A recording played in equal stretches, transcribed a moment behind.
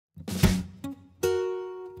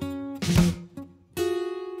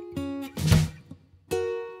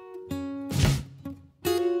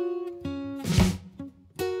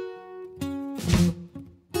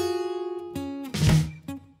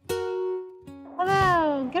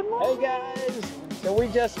Good morning. Hey guys, so we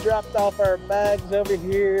just dropped off our bags over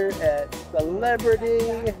here at Celebrity.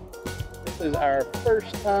 This is our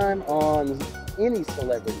first time on any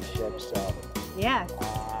celebrity ship, so Yes.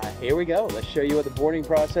 here we go. Let's show you what the boarding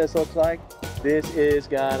process looks like. This is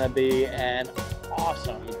gonna be an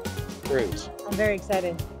awesome cruise. I'm very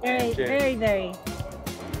excited. Very, Sure. very.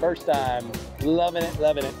 First time, loving it,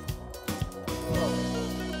 loving it.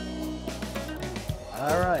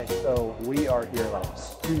 All right, so we are here like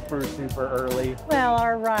super early. Well,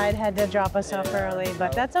 our ride had to drop us off early,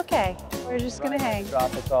 but that's okay. We're just gonna hang.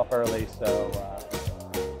 Drop us off early, so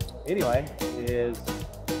anyway, it is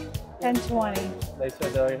 10:20. they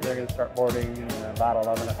said they're going to start boarding about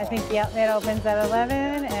 11 o'clock. I think, yeah, it opens at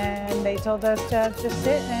 11, and they told us to just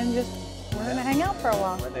sit and we're gonna hang out for a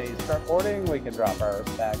while. When they start boarding, we can drop our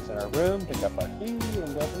bags in our room, pick up our key,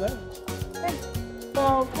 and go from there. Okay.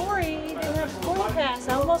 Well, Corey didn't have a school pass.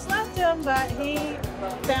 I almost left him, but he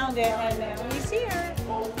found it, and now he's here.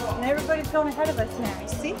 And everybody's going ahead of us now, you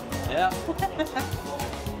see? Yeah. Oh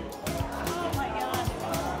my God.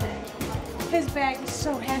 His bag is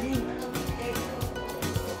so heavy.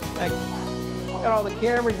 Hey, got all the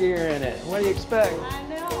camera gear in it. What do you expect? I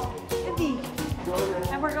know, heavy.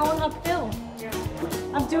 And we're going uphill.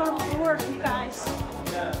 I'm doing all the work, you guys.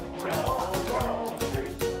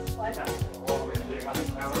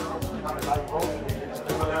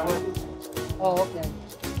 Oh, okay.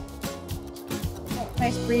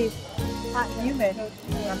 Nice breeze. Hot and humid.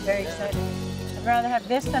 I'm very excited. I'd rather have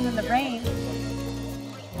this than in the rain.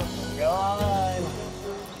 God.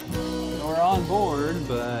 We're on board,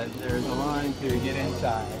 but there's a line to get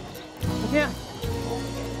inside. Yeah.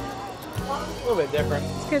 A little bit different.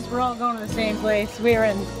 It's because we're all going to the same place. We're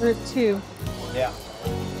in Route 2. Yeah.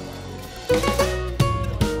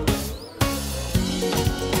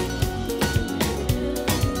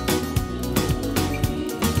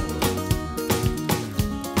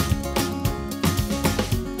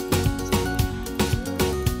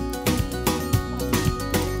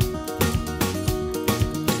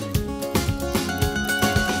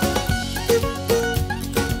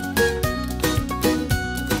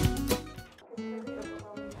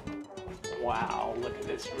 Wow, look at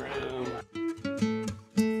this room.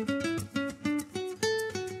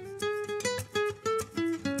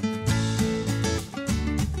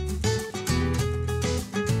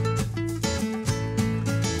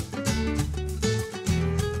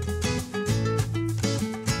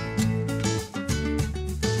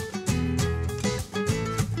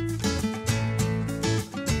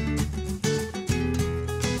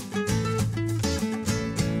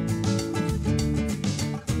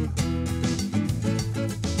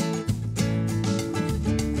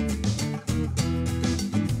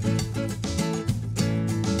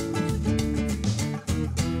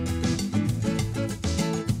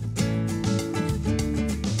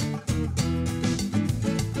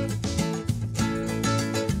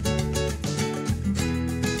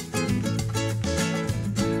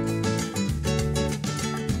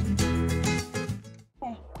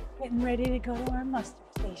 Getting ready to go to our muster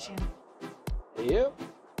station. Yep.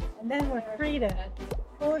 And then we're free to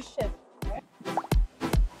board ship.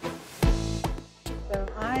 So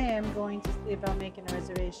I am going to see about making a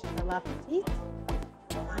reservation for La Petite.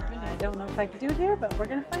 I don't know if I can do it here, but we're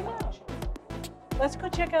gonna find out. Let's go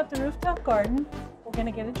check out the rooftop garden. We're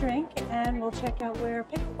gonna get a drink and we'll check out where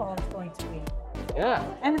pickleball is going to be. Yeah.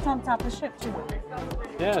 And it's on top of the ship too.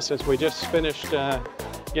 Yeah, since we just finished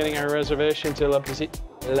getting our reservation to La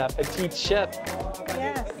Petite Ship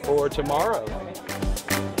Yes. for tomorrow.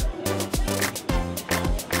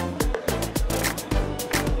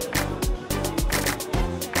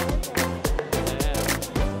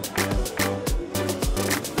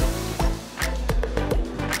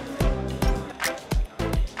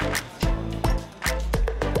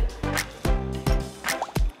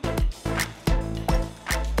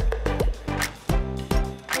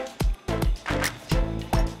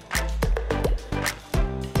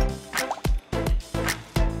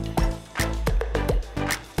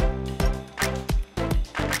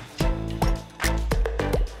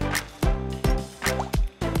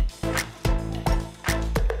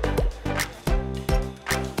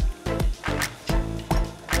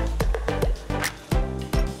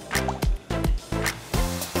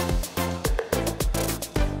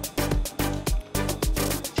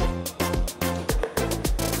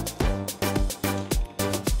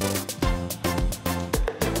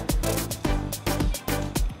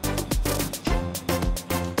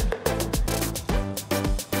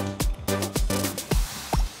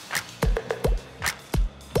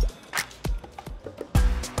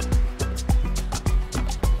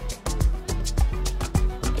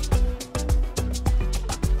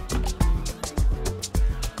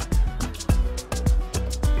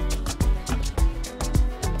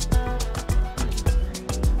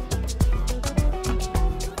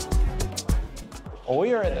 Well,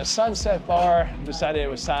 we are at the Sunset Bar. Decided it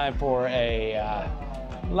was time for a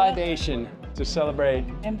libation to celebrate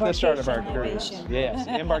the start of our cruise. Libation. Yes,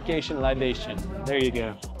 embarkation libation. There you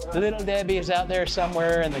go. The little Debbie is out there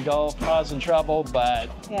somewhere in the Gulf causing trouble, but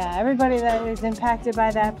Yeah, everybody that is impacted by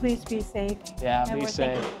that, please be safe. yeah, And be we're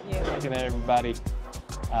safe. thinking of you. Looking at everybody.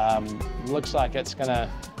 Looks like it's gonna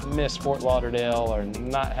miss Fort Lauderdale or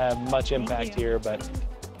not have much impact here, but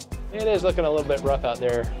it is looking a little bit rough out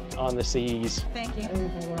there on the seas. Thank you.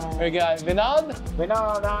 We got Vinod.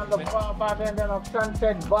 Vinod on the bartender of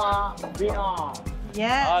Sunset Bar, Vinod.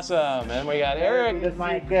 Yes. Awesome. And we got Eric. This is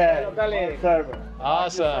my server.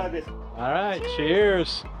 Awesome. All right,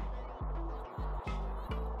 cheers.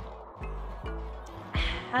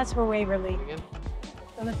 As for Waverly,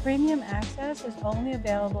 so the premium access is only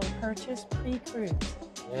available to purchase pre-cruise.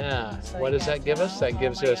 Yeah. So What you does guys that give us? know? That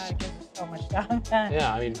gives Oh my us, God, it gives us so much stuff.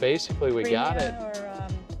 yeah, I mean, basically we got it Or,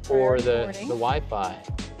 for the boarding. Wi-Fi.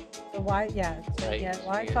 The yeah, so Right, you get so you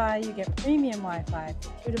Wi-Fi, you get premium Wi-Fi,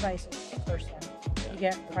 2 devices per person. You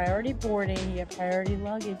get priority boarding, you get priority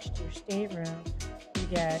luggage to your stateroom, you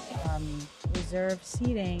get reserved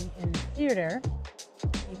seating in the theater,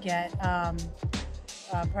 you get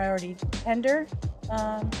priority tender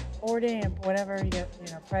boarding and whatever, you get,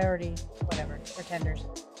 priority whatever for tenders.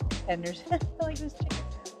 I like this chicken.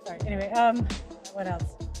 Sorry. Anyway, what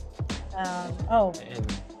else?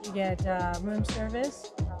 And You get room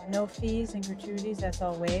service, no fees and gratuities, that's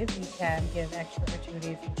all waived. You can give extra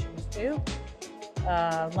gratuity if you choose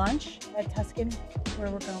to. Lunch at Tuscan, where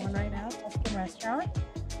we're going right now, Tuscan restaurant,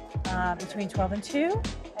 between 12 and 2.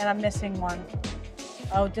 And I'm missing one.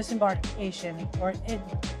 Oh, disembarkation or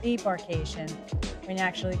debarkation. When you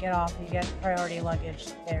actually get off, you get priority luggage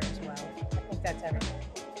there as well. I think that's everything.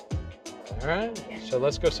 all right, so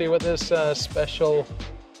let's go see what this special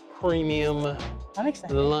premium I'm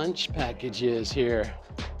excited. lunch package is here.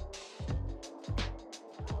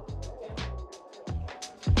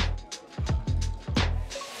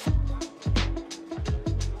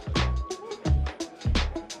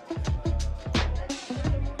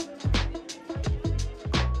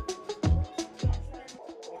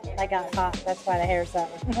 I got hot, that's why the hair's up.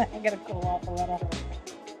 I gotta cool off a little.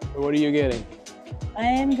 What are you getting? I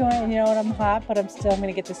am going, I'm hot, but I'm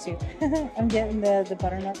gonna get the soup. I'm getting the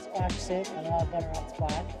butternut squash soup. I love butternut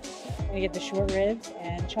squash. I'm gonna get the short ribs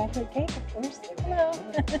and chocolate cake, of course. Hello.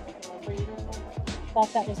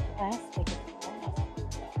 Thought that was plastic.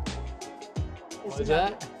 What is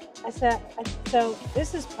that? I said, so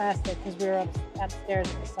this is plastic because we were upstairs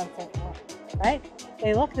at the Sunset Bar, right?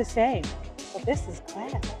 They look the same, but this is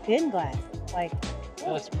glass, thin glass. Like,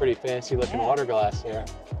 That's a pretty fancy looking Yeah. water glass there.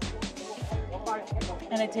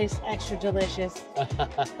 and it tastes extra delicious.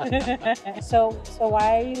 So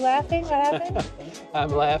why are you laughing? What happened? I'm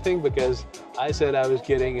laughing because I said I was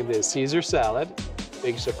getting the Caesar salad,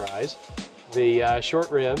 big surprise, the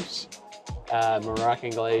short ribs, Moroccan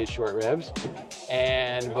glazed short ribs,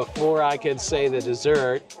 and before I could say the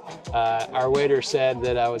dessert, our waiter said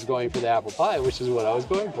that I was going for the apple pie, which is what I was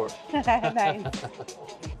going for. Nice.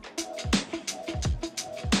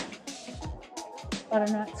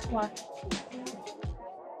 Butternut squash.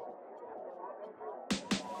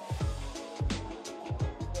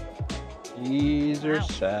 Caesar Wow.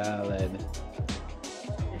 salad.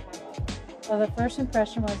 So the first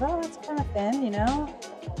impression was, oh, it's kind of thin,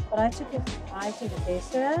 But I took a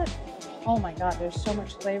taste of it. Oh my God, there's so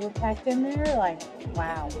much flavor packed in there. Like,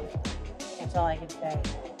 wow. That's all I can say.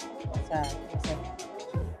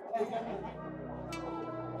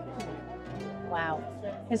 Wow.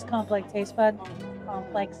 His complex taste bud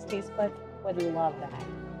would love that.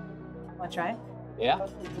 Want to try it? Yeah.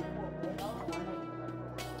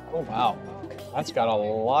 Oh wow, that's got a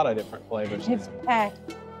lot of different flavors. It's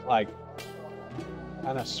packed. Like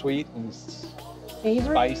kind of sweet and Savory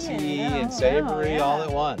spicy and oh, savory yeah. all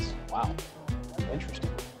at once. Wow, interesting.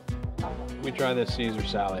 Let me try this Caesar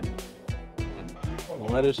salad.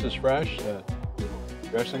 The lettuce is fresh, the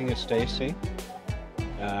dressing is tasty.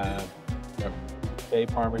 Bay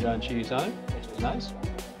Parmesan cheese on it, which is nice.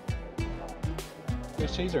 Good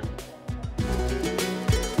Caesar.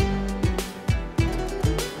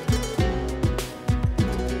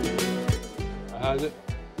 How's it?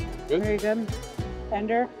 Good? Very good.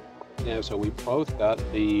 Tender. Yeah, so we both got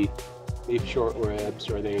the beef short ribs,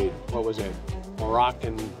 or what was it?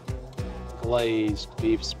 Moroccan glazed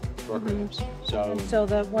beef short ribs. So, So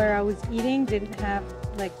where I was eating didn't have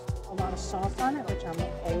like a lot of sauce on it, which I'm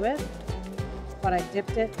okay with. But I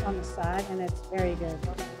dipped it on the side, and it's very good.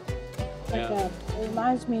 yeah. It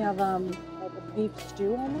reminds me of like a beef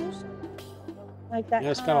stew almost, like that. Yeah,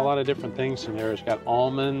 it's got a lot of different things in there. It's got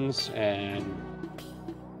almonds and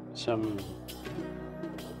some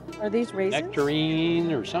Are these raisins?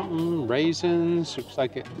 nectarine or something, raisins. Looks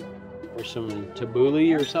like it. There's some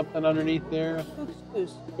tabbouleh or something underneath there.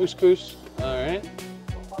 Couscous. Couscous. All right.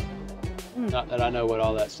 Mm. Not that I know what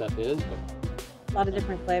all that stuff is, but A lot of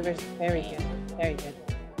different flavors. Very good. Very good.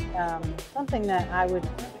 Something that I would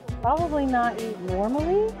probably not eat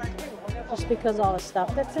normally, just because all the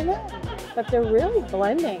stuff that's in it. But they're really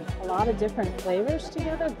blending a lot of different flavors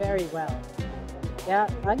together very well. Yeah,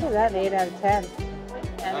 I'll give that an 8 out of 10.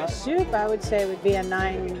 And the soup, I would say, would be a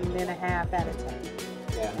 9.5 out of 10.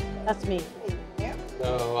 yeah. That's me.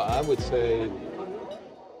 So I would say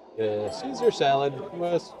the Caesar salad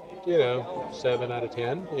was, 7 out of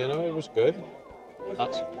 10. It was good.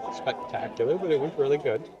 Not spectacular, but it was really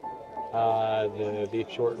good. The beef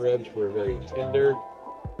short ribs were very tender.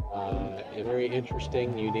 Very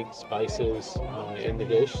interesting, unique spices in the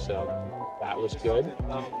dish, so that was good.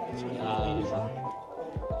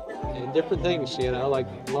 And different things, like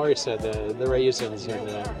Laurie said, the raisins and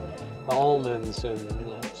the almonds,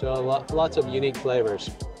 and so lots of unique flavors.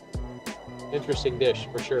 Interesting dish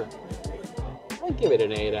for sure. I'd give it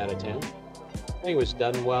an 8 out of 10. I think it was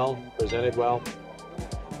done well, presented well,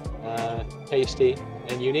 tasty,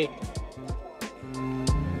 and unique.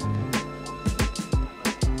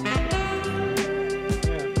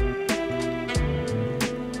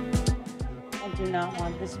 Not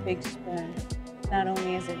want this big spoon. Not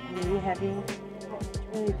only is it really heavy, it's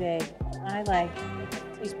really big. I like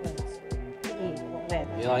teaspoons to eat with.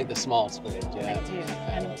 You like the small spoons, yeah? I do.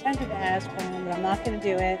 I'm tempted to ask for one, but I'm not going to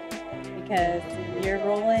do it because you're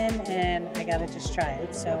rolling and I got to just try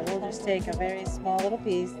it. So we'll just take a very small little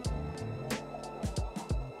piece.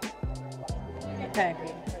 Okay.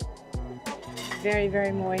 Very,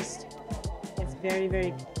 very moist. It's very,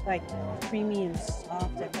 very creamy and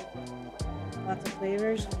soft and lots of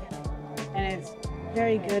flavors, and it's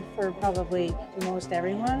very good for probably most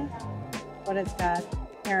everyone, but it's got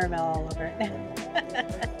caramel all over it. And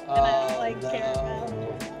I don't like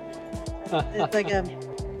caramel. It's like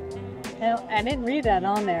I didn't read that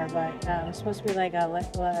on there, but it's supposed to be like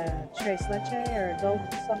a tres leche or dulce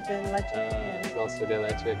something leche. Dulce de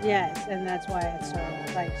leche. Yes, and that's why it's so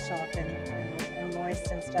soft and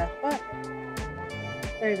moist and stuff, but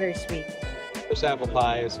very, very sweet. This apple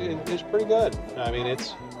pie is pretty good. I mean,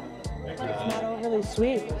 it's not overly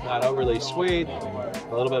sweet. Not overly sweet. A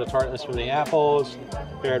little bit of tartness from the apples,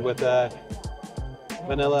 paired with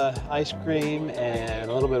vanilla ice cream and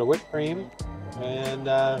a little bit of whipped cream and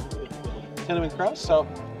cinnamon crust. So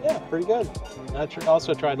yeah, pretty good. I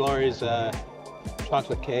also tried Laurie's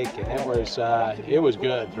chocolate cake, and it was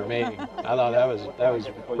good for me. I thought that was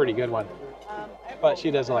a pretty good one. But she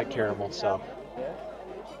doesn't like caramel, so.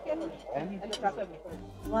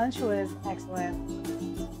 Lunch was excellent.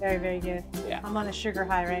 Very, very good. Yeah. I'm on a sugar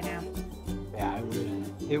high right now. Yeah,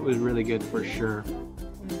 it was really good for sure.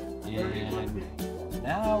 And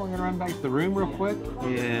now we're gonna run back to the room real quick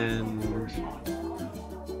and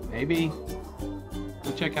maybe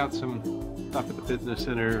we'll check out some stuff at the fitness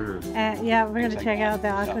center. Yeah, we're gonna check out the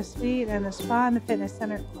Aqua Suite and the spa and the fitness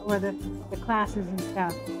center, or the classes and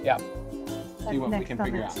stuff. Yeah. That's See what we next can on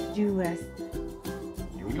figure the out. to-do list.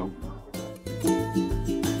 Here we go.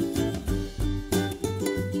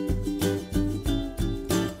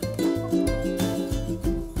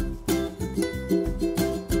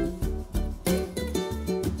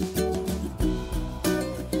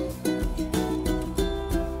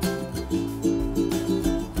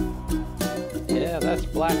 Yeah, that's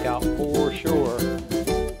blackout for sure. Pretty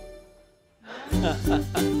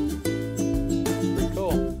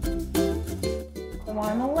cool. The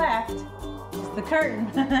one on the left is the curtain.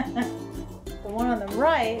 The one on the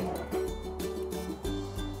right.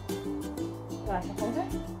 Do I have to hold it?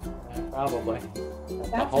 Probably.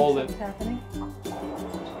 That's hold what's it. happening.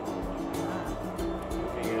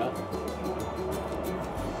 There you go.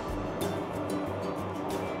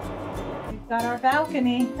 We've got our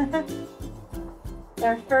balcony.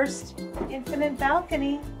 Our first infinite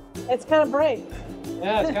balcony. It's kind of bright.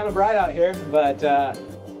 Yeah, it's kind of bright out here, but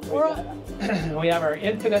we have our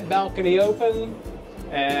infinite balcony open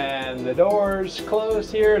and the doors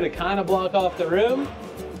closed here to kind of block off the room,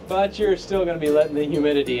 but you're still going to be letting the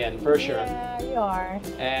humidity in for sure. Yeah, you are.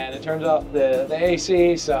 And it turns off the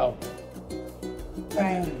AC, so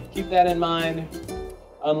Right. keep that in mind.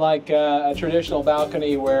 Unlike a traditional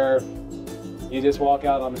balcony where you just walk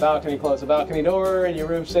out on the balcony, close the balcony door, and your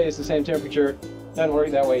room stays the same temperature. Doesn't work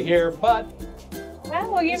that way here, but Well,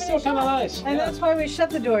 we'll give it's it still a kind of shot. nice. And that's why we shut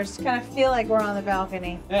the doors, to kind of feel like we're on the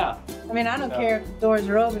balcony. Yeah. I mean, I don't So- care if the doors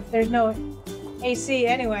are open. If there's no AC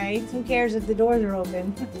anyway, who cares if the doors are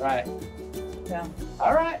open? Right. So.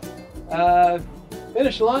 All right.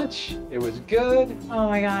 Finished lunch. It was good. Oh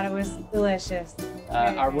my God, it was delicious.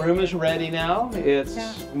 Our room is ready now. It's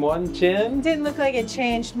 1:10. Didn't look like it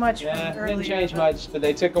changed much from earlier. Didn't change much, but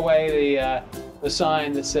they took away the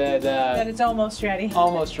sign that said that it's almost ready.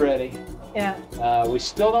 Almost ready. Yeah. We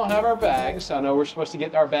still don't have our bags. I know we're supposed to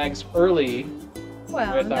get our bags early.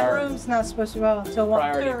 Well, the room's not supposed to go until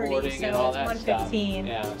 1:30, so and all that it's stuff. 1:15.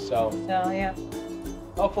 Yeah, so yeah.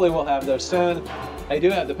 hopefully we'll have those soon. I do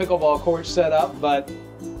have the pickleball court set up, but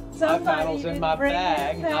my paddle's in my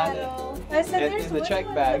bag, I said there's in the check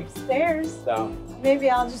bag upstairs. So maybe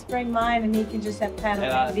I'll just bring mine and he can just have paddle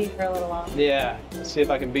handy for a little while. Yeah, let's see if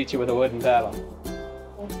I can beat you with a wooden paddle.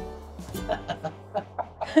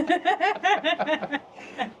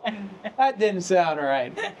 That didn't sound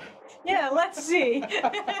right. Yeah, let's see.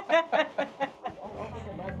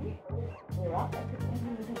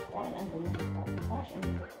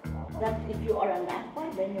 That if you are on Aqua,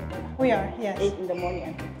 then you can. We are, yes. 8 in the morning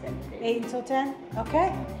until 10. 8 until 10?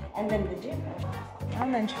 Okay. And then the gym.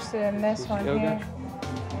 I'm interested in this one Yoga. here.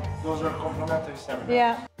 Those are complimentary seminars.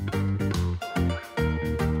 Yeah.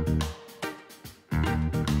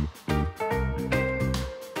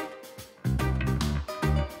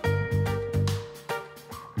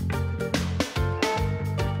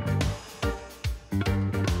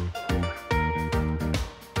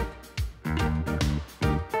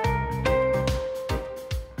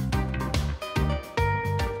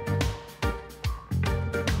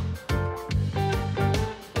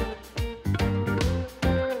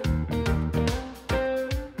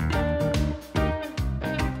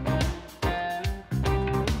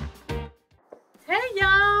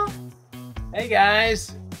 Hey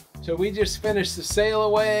guys, so we just finished the sail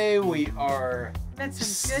away. We are Met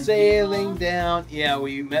some good sailing people. down. Yeah,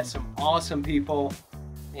 we met some awesome people,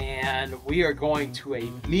 and we are going to a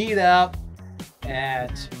meetup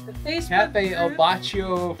at The Facebook Cafe group.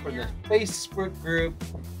 Audiio for Yeah. the Facebook group,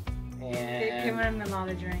 They've and given him a lot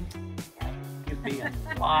of drink. give me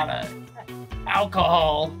a lot of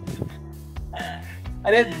alcohol. I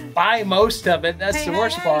didn't buy most of it. That's the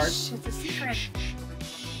worst part. Shh, it's a secret.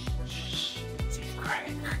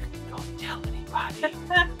 Secret. Don't tell anybody.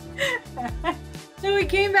 So we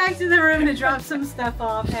came back to the room to drop some stuff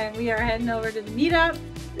off, and we are heading over to the meetup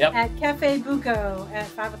at Cafe Buco at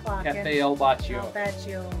 5 o'clock. Cafe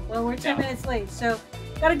Audiio. Well, we're 10 minutes late, so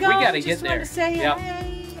gotta go. We gotta Just get wanted there. to say Yep.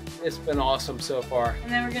 hey. It's been awesome so far.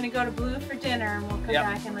 And then we're gonna go to Blue for dinner, and we'll come Yep.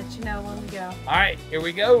 back and let you know when we go. All right, here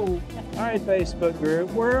we go. All right, Facebook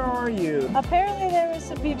group, where are you? Apparently there were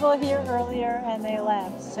some people here earlier and they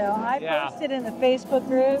left. So I posted in the Facebook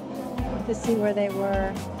group to see where they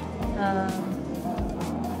were.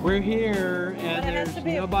 We're here, and Well, it has there's to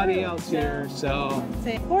be nobody approved, else here, so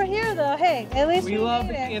See, we're here though. Hey, at least we love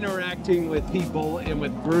made it. interacting with people and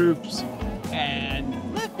with groups, and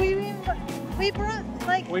Look, we brought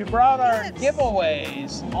like we brought our gifts.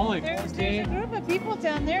 giveaways. Only There's a 14. group of people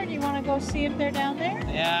down there. Do you want to go see if they're down there?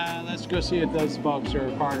 Yeah, let's go see if those folks are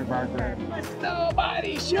part of our group.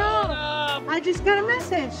 Nobody showed up. I just got a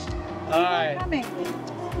message. All right, Coming.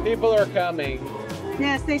 people are coming.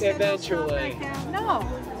 Yes, they said they'll stop Eventually. back down.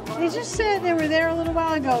 No, they just said they were there a little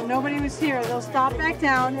while ago. Nobody was here. They'll stop back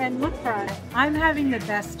down and look for us. I'm having the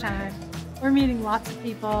best time. We're meeting lots of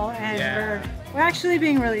people, and we're actually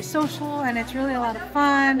being really social, and it's really a lot of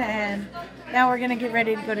fun. And now we're gonna get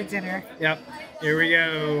ready to go to dinner. Yep, here we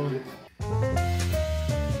go.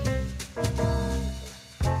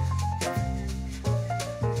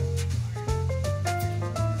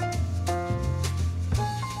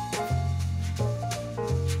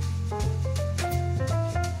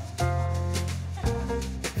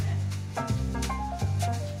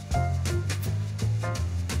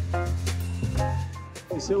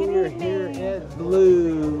 So we're here at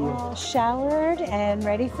Blue. All showered and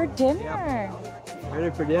ready for dinner.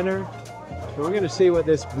 Ready for dinner? So we're going to see what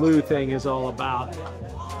this Blue thing is all about.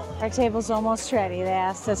 Our table's almost ready. They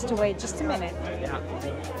asked us to wait just a minute. Yeah.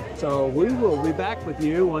 So we will be back with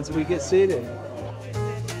you once we get seated.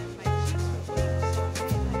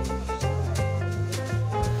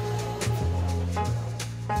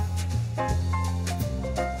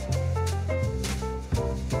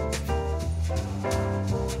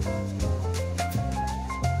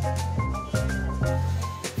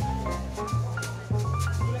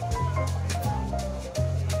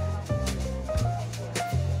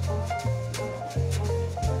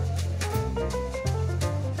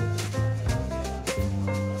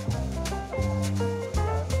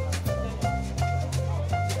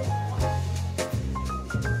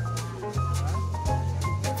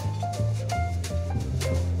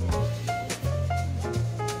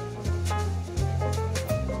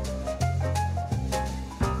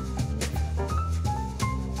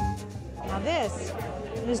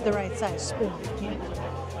 is the right size spoon.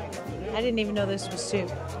 I didn't even know this was soup.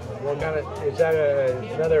 What kind of, is that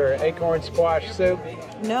another acorn squash soup?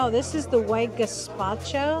 No, this is the white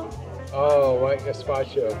gazpacho. Oh, white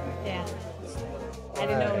gazpacho. Yeah. I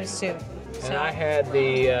didn't know it was soup. And I had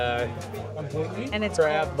the And it's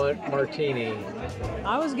crab martini.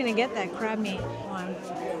 I was gonna get that crab meat one.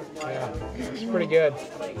 Yeah, it's pretty good.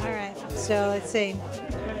 All right, so let's see.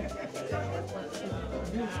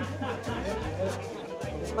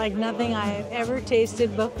 Like nothing I have ever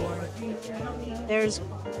tasted before. There's,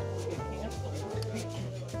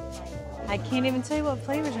 I can't even tell you what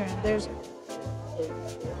flavors are in it. There's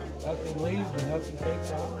Nothing leaves and nothing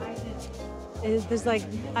takes off. there's like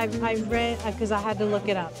I read because I had to look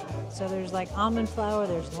it up. So there's like almond flour,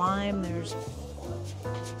 there's lime, there's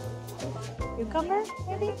cucumber,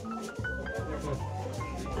 maybe.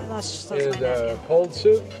 That's just Is my napkin. cold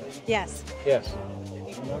soup? Yes. Yes.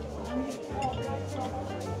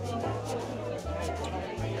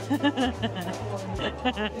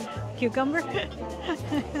 Cucumber.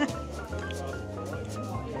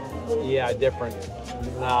 Yeah, different.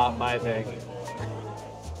 Not my thing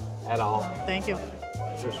at all. Thank you.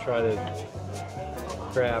 Just try the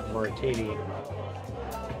crab martini.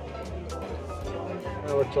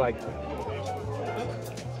 It looks like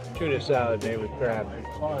tuna salad made with crab.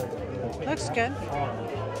 Looks good.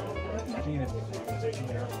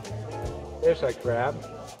 There's like crab.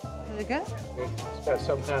 Is it good? It's got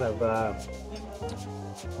some kind of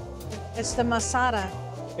It's the masada.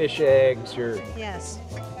 fish eggs or Yes.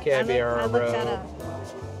 caviar I looked that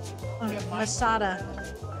roe up. Masada.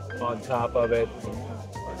 on top of it.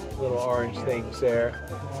 Little orange things there.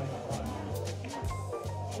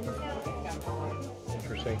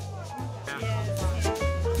 Interesting.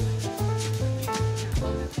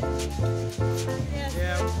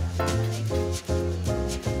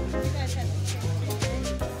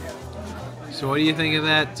 So what do you think of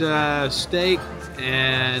that steak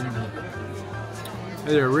and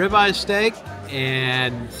either a ribeye steak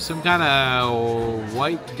and some kind of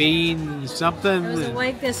white bean something? It was a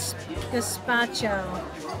white gazpacho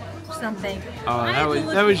something. Oh,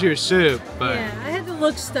 that was your soup, but Yeah, I had to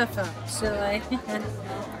look stuff up. So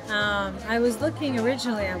I was looking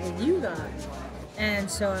originally at what you got.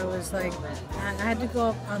 And so I was like, I had to go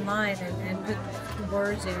up online and put the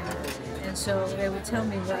words in. And so it would tell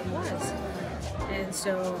me what it was. And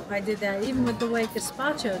so I did that even with the white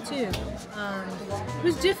gazpacho too. It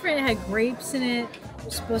was different. It had grapes in it. It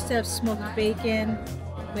was supposed to have smoked bacon,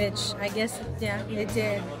 which I guess, yeah, it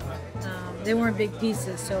did. They weren't big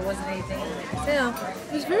pieces, so it wasn't anything I could tell.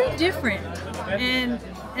 It was very different. And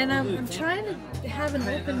I'm trying to have an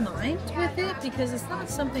open mind with it because it's not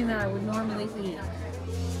something that I would normally eat.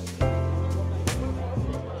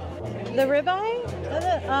 The ribeye,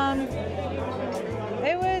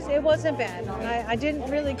 it wasn't bad. I didn't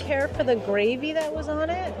really care for the gravy that was on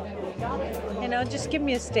it. You know, just give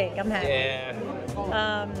me a steak. I'm happy. yeah.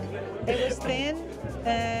 It was thin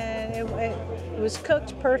and it was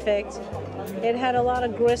cooked perfect. It had a lot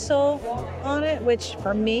of gristle on it, which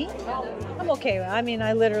for me, I'm okay with. I mean,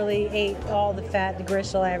 I literally ate all the fat, the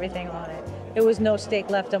gristle, everything on it. There was no steak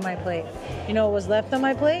left on my plate. You know what was left on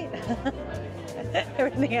my plate?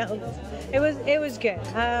 Everything else. It was good.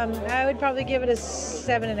 I would probably give it a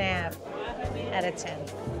 7.5 out of 10.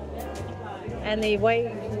 And the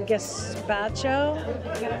white gazpacho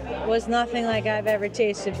was nothing like I've ever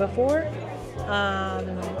tasted before.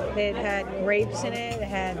 It had grapes in it. It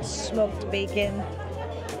had smoked bacon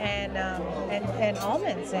and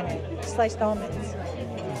almonds in it, sliced almonds.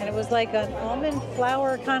 And it was like an almond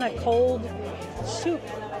flour kind of cold soup,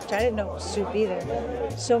 which I didn't know it was soup either.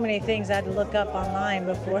 So many things I had to look up online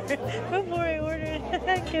before I ordered it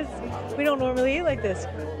because we don't normally eat like this.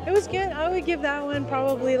 It was good. I would give that one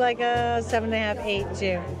probably like a 7.5, 8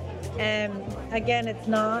 too. And again, it's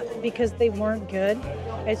not because they weren't good.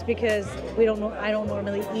 It's because I don't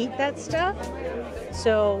normally eat that stuff.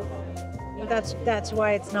 So that's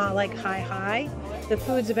why it's not like high. The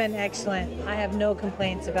foods have been excellent. I have no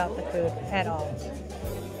complaints about the food at all.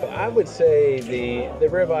 I would say the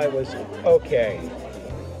ribeye was okay.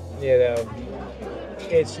 You know,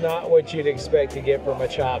 it's not what you'd expect to get from a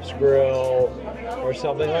Chops grill or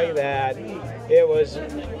something like that. It was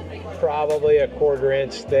probably a 1/4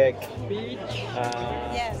 inch thick.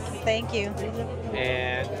 Yes, thank you.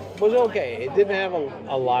 And was okay. It didn't have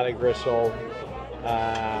a lot of gristle,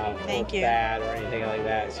 Thank or you. fat or anything like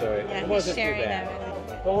that, so it Yeah, wasn't too sharing bad.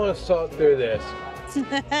 that. I want to salt through this.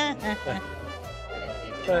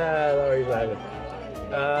 Laurie's laughing.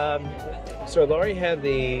 So Laurie had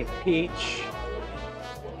the peach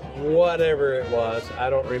whatever it was. I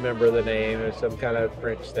don't remember the name. It was some kind of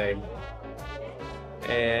French thing.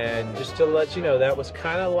 And just to let you know, that was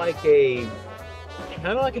kind of like a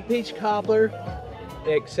peach cobbler,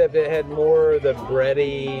 except it had more of the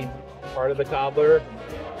bready part of the cobbler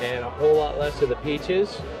and a whole lot less of the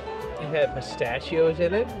peaches. It had pistachios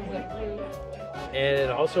in it, and it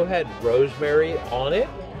also had rosemary on it.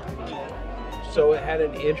 So it had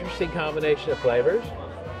an interesting combination of flavors.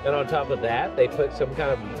 And on top of that, they put some kind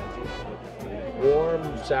of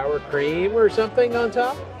warm sour cream or something on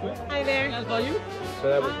top. Hi there. So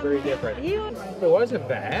that was very different. It wasn't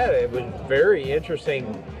bad. It was very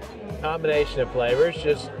interesting combination of flavors,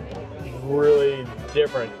 just really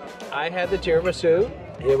different. I had the tiramisu.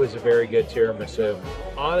 It was a very good tiramisu.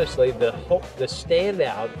 Honestly, the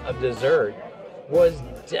standout of dessert was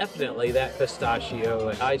definitely that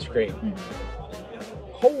pistachio ice cream.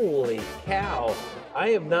 Holy cow. I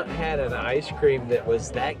have not had an ice cream that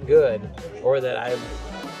was that good or that I,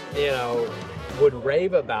 would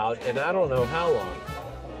rave about in I don't know how long.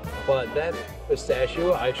 But that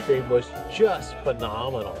pistachio ice cream was just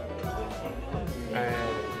phenomenal.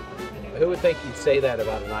 And who would think you'd say that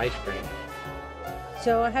about an ice cream?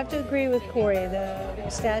 So I have to agree with Corey. The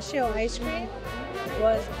pistachio ice cream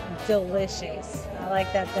was delicious. I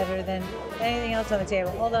like that better than anything else on the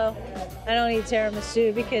table. Although I don't eat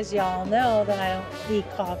tiramisu because y'all know that I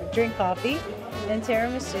don't drink coffee, and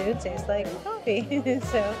tiramisu tastes like coffee.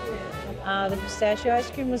 So the pistachio ice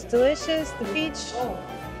cream was delicious. The peach,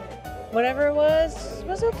 whatever it was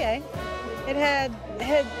okay. It had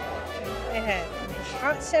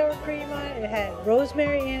hot sour cream on it. It had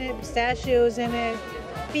rosemary in it, pistachios in it,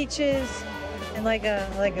 peaches, and like a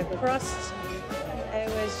crust. It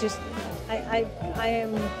was just, I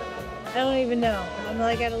don't even know. I'm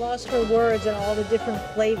like at a loss for words on all the different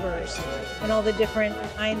flavors and all the different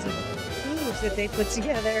kinds of foods that they put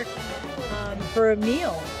together for a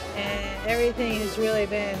meal. And everything has really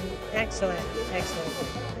been excellent.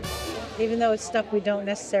 Even though it's stuff we don't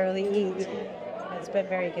necessarily eat, it's been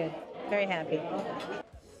very good. Very happy.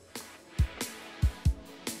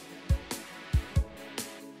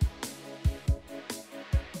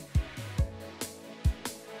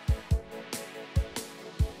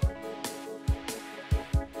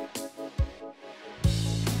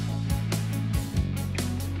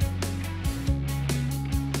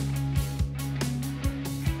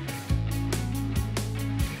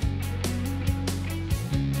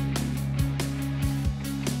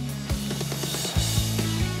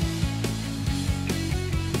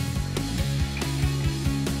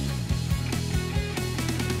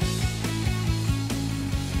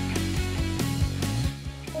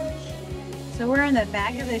 So we're in the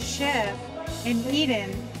back of the ship in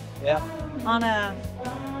Eden. Yeah. On I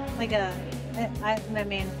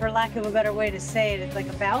mean, for lack of a better way to say it, it's like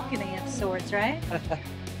a balcony of sorts, right?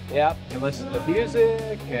 Yep. And listen to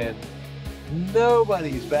music, and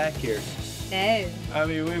nobody's back here. No. I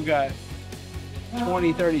mean, we've got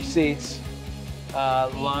 20, 30 seats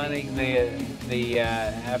lining the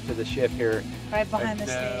after the ship here. Right behind the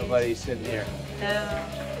stage. Nobody's sitting here. No.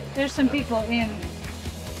 There's some people in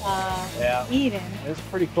Eden, It's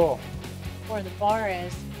pretty cool. where the bar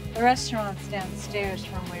is. The restaurant's downstairs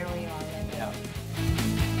from where we are right now. Yeah.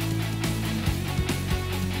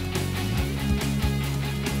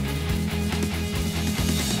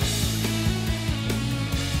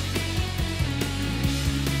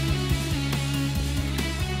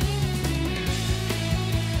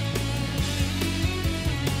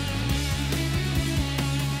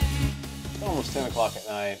 It's almost 10 o'clock at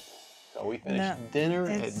night. So we finished dinner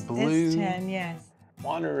at Blue. It's 10, yes.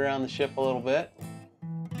 Wandered around the ship a little bit.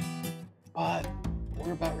 But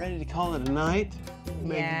we're about ready to call it a night.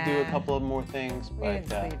 Maybe do a couple of more things. We But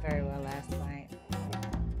didn't sleep very well last night.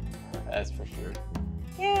 that's for sure.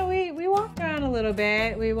 Yeah, we walked around a little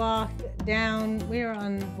bit. We walked down, we were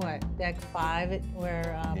on what, deck 5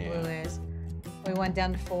 where Blue is. We went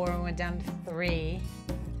down to 4 and went down to 3.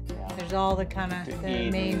 Yeah. There's all the kind of the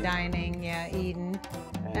Eden. main dining, Eden.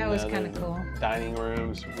 And, That was kind of the cool. Dining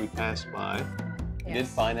rooms we passed by. We did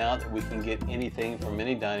find out that we can get anything from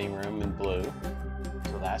any dining room in Blue.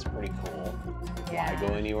 So that's pretty cool. Yeah. Why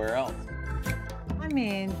go anywhere else? I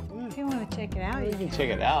mean, if you want to check it out, You can check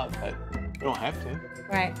it out, but you don't have to.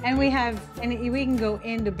 Right, and we can go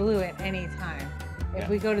into Blue at any time. If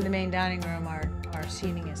we go to the main dining room, our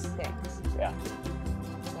seating is 6. Yeah.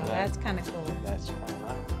 So that's kind of cool. That's kind of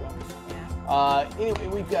nice. Yeah. Anyway,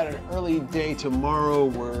 we've got an early day tomorrow.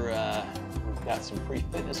 We've got some free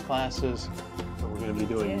fitness classes. So we're going to be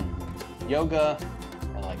doing yoga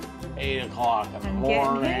at like 8 o'clock in the I'm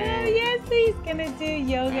morning. getting, oh, yes, he's gonna do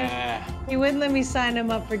yoga. Eh, He wouldn't let me sign him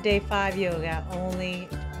up for day 5 yoga, only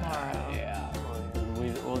tomorrow. yeah,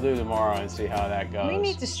 we'll do tomorrow and see how that goes. We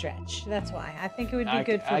need to stretch. That's why. I think it would be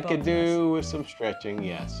good for I both could of do with some stretching,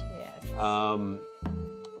 yes. us. Yes.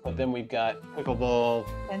 But then we've got pickleball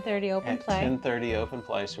 10:30 open at play. 10:30 open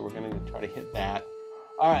play, so we're going to try to hit that.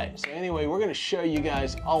 All right, so anyway, we're going to show you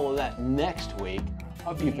guys all of that next week.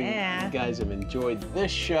 Hope you guys have enjoyed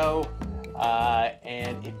this show.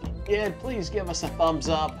 And if you did, please give us a thumbs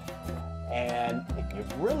up. And if you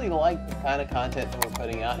really like the kind of content that we're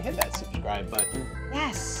putting out, hit that subscribe button.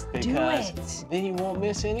 Yes, do Because it. then you won't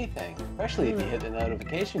miss anything, especially if you hit the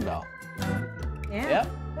notification bell. Yeah. Yep.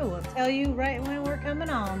 Oh, we'll tell you right when we're coming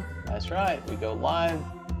on. That's right. We go live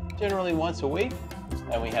generally once a week,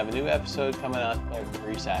 and we have a new episode coming out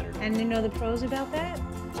every Saturday. And you know the pros about that?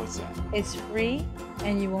 What's that? It's free,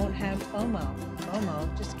 and you won't have FOMO.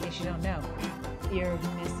 FOMO, just in case you don't know, fear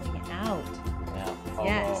of missing out. Yeah, FOMO.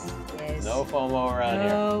 Yes. Yes. No FOMO around here.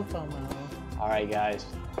 No FOMO. All right, guys.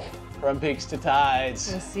 From peaks to tides.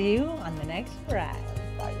 We'll see you on the next Friday.